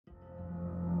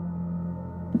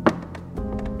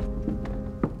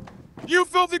You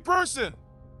filthy person!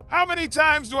 How many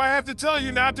times do I have to tell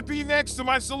you not to be next to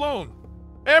my saloon?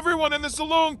 Everyone in the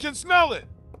saloon can smell it.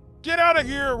 Get out of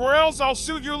here, or else I'll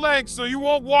shoot your legs so you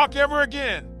won't walk ever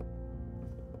again.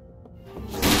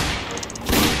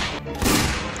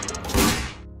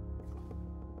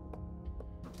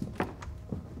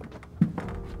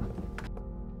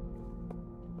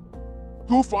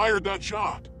 Who fired that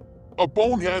shot? A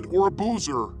bonehead or a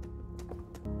boozer?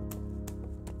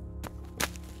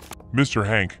 Mr.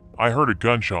 Hank, I heard a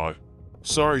gunshot.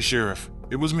 Sorry, Sheriff.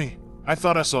 It was me. I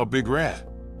thought I saw a big rat.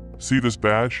 See this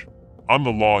badge? I'm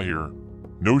the law here.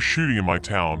 No shooting in my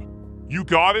town. You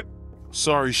got it?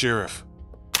 Sorry, Sheriff.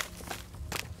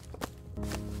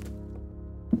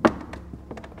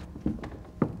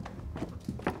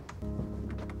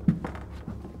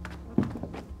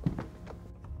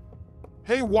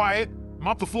 Hey, Wyatt,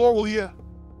 mop the floor, will ya?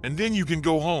 And then you can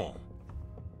go home.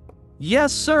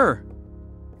 Yes, sir.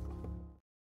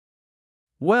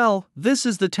 Well, this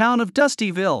is the town of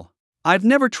Dustyville. I've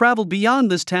never traveled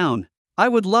beyond this town. I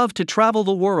would love to travel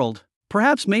the world.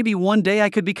 Perhaps maybe one day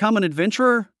I could become an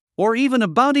adventurer, or even a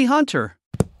bounty hunter.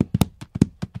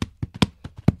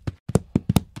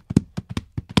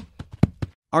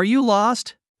 Are you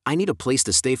lost? I need a place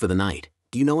to stay for the night.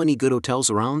 Do you know any good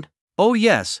hotels around? Oh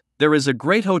yes, there is a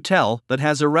great hotel that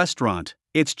has a restaurant.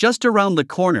 It's just around the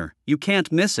corner. You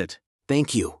can't miss it.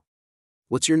 Thank you.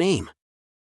 What's your name?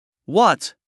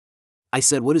 What? I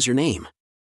said, what is your name?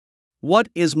 What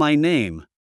is my name?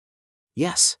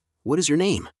 Yes, what is your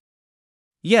name?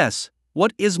 Yes,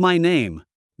 what is my name?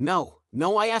 No,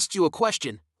 I asked you a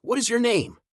question. What is your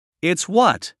name? It's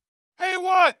what? Hey,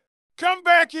 what? Come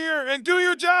back here and do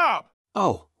your job!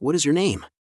 Oh, what is your name?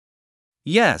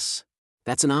 Yes.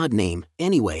 That's an odd name.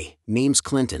 Anyway, name's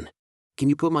Clinton. Can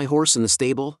you put my horse in the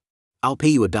stable? I'll pay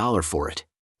you $1 for it.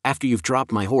 After you've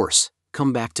dropped my horse,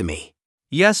 come back to me.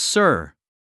 Yes, sir.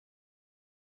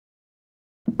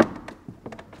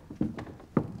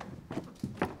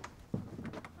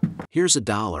 Here's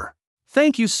 $1.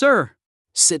 Thank you, sir.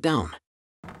 Sit down.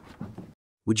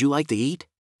 Would you like to eat?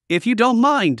 If you don't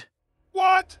mind.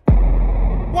 What?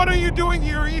 What are you doing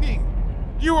here eating?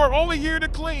 You are only here to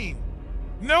clean.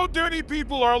 No dirty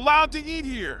people are allowed to eat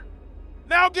here.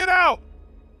 Now get out!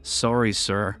 Sorry,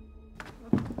 sir.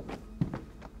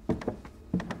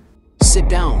 Sit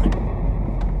down.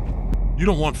 You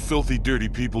don't want filthy, dirty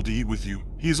people to eat with you.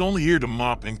 He is only here to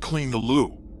mop and clean the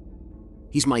loo.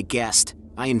 He's my guest.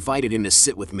 I invited him to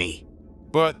sit with me.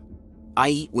 But I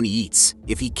eat when he eats.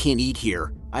 If he can't eat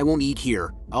here, I won't eat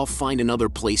here. I'll find another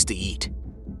place to eat.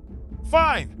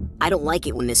 fine. I don't like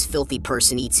it when this filthy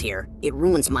person eats here. It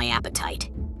ruins my appetite.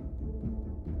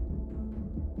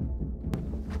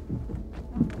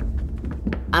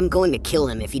 I'm going to kill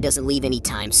him if he doesn't leave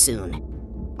anytime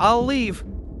soon. I'll leave.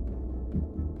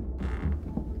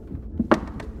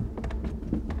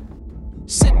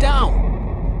 Sit down!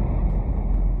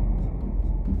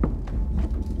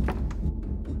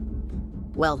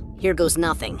 Well, here goes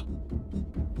nothing.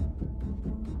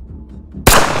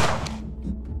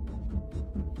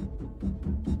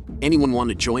 Anyone want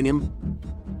to join him?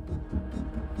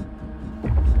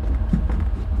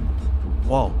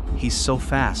 Whoa, he's so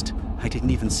fast. I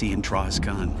didn't even see him draw his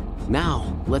gun.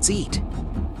 Now, let's eat.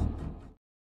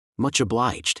 Much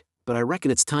obliged, but I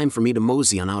reckon it's time for me to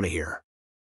mosey on out of here.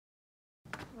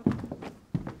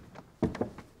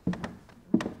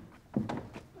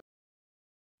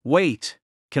 Wait,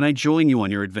 can I join you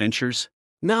on your adventures?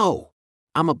 No,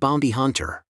 I'm a bounty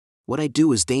hunter. What I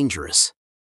do is dangerous.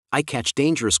 I catch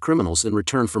dangerous criminals in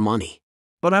return for money.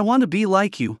 But I want to be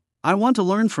like you. I want to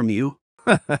learn from you.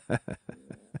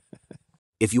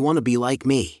 If you want to be like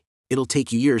me, it'll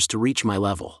take you years to reach my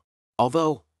level.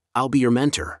 Although, I'll be your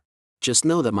mentor. Just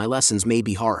know that my lessons may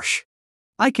be harsh.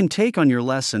 I can take on your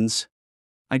lessons.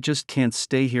 I just can't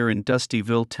stay here in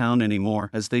Dustyville town anymore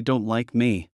as they don't like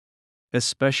me.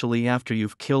 Especially after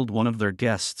you've killed one of their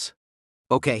guests.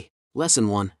 Okay, lesson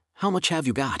 1. How much have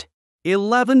you got?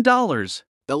 $11.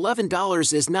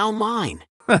 $11 is now mine.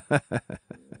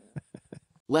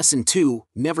 Lesson 2.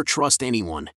 Never trust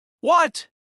anyone. What?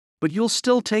 But you'll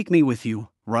still take me with you,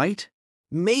 right?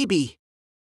 Maybe.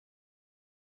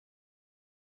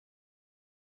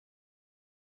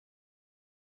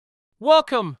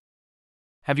 Welcome!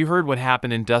 Have you heard what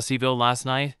happened in Dustyville last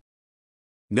night?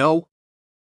 No.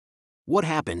 What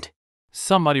happened?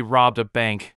 Somebody robbed a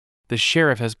bank. The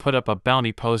sheriff has put up a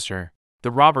bounty poster.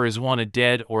 The robber is wanted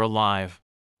dead or alive.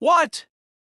 What?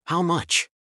 How much?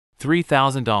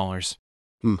 $3,000.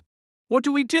 What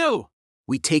do we do?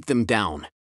 We take them down.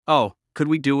 Oh, could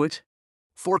we do it?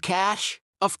 For cash?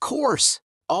 Of course.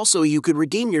 Also, you could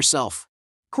redeem yourself.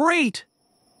 Great!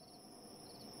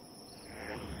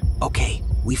 Okay,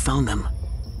 we found them.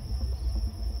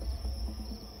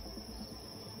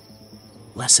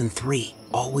 Lesson 3.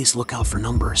 Always look out for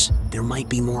numbers. There might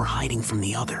be more hiding from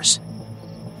the others.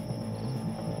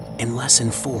 And Lesson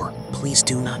 4. Please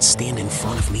do not stand in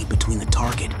front of me between the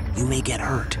target. You may get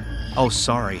hurt. Oh,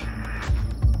 sorry.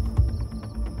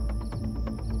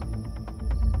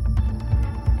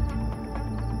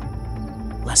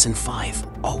 Lesson 5.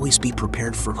 Always be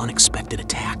prepared for unexpected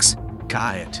attacks.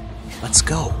 Got it. Let's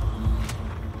go.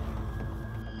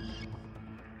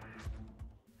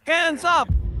 Hands up!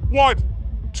 What?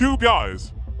 2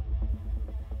 guys.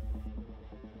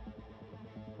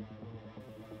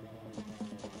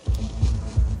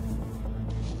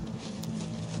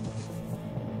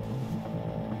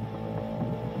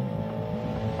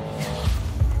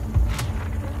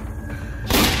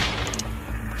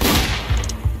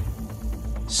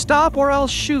 Stop or I'll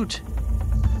shoot.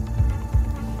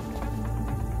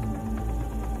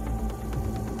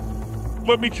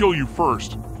 Let me kill you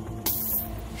first.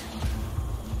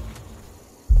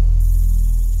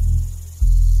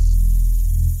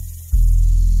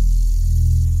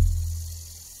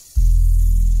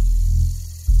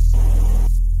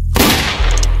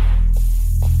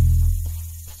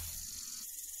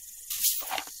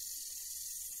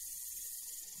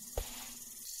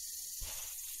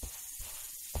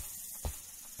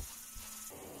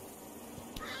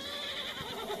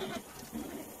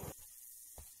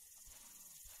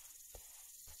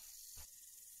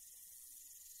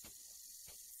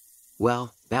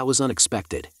 Well, that was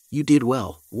unexpected. You did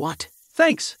well. What?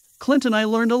 Thanks, Clinton. I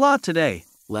learned a lot today.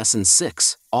 Lesson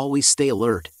 6. Always stay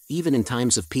alert, even in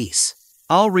times of peace.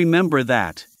 I'll remember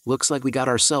that. Looks like we got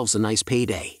ourselves a nice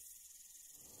payday.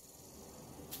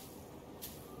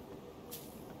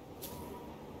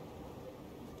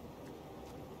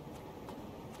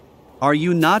 Are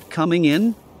you not coming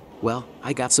in? Well,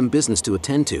 I got some business to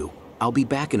attend to. I'll be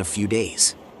back in a few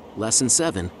days. Lesson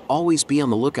 7. Always be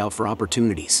on the lookout for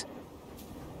opportunities.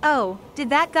 Oh,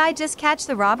 did that guy just catch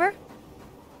the robber?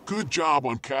 Good job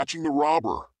on catching the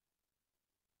robber.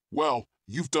 Well,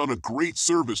 you've done a great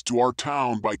service to our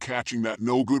town by catching that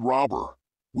no-good robber.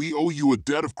 We owe you a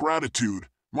debt of gratitude,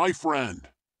 my friend.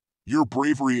 Your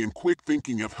bravery and quick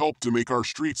thinking have helped to make our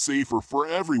streets safer for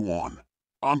everyone.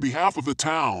 On behalf of the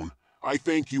town, I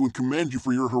thank you and commend you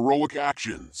for your heroic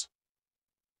actions.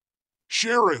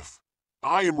 Sheriff,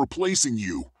 I am replacing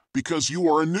you because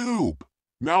you are a noob.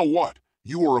 Now what?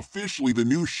 You are officially the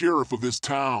new sheriff of this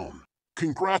town.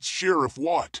 Congrats, Sheriff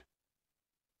What?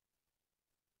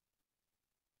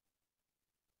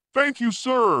 Thank you,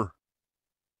 sir.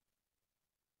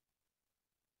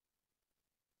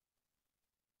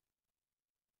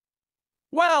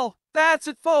 Well, that's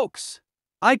it, folks.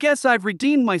 I guess I've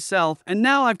redeemed myself and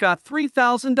now I've got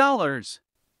 $3,000.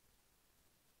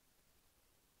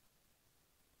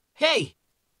 Hey!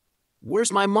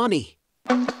 Where's my money?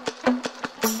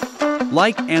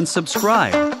 Like and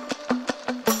subscribe.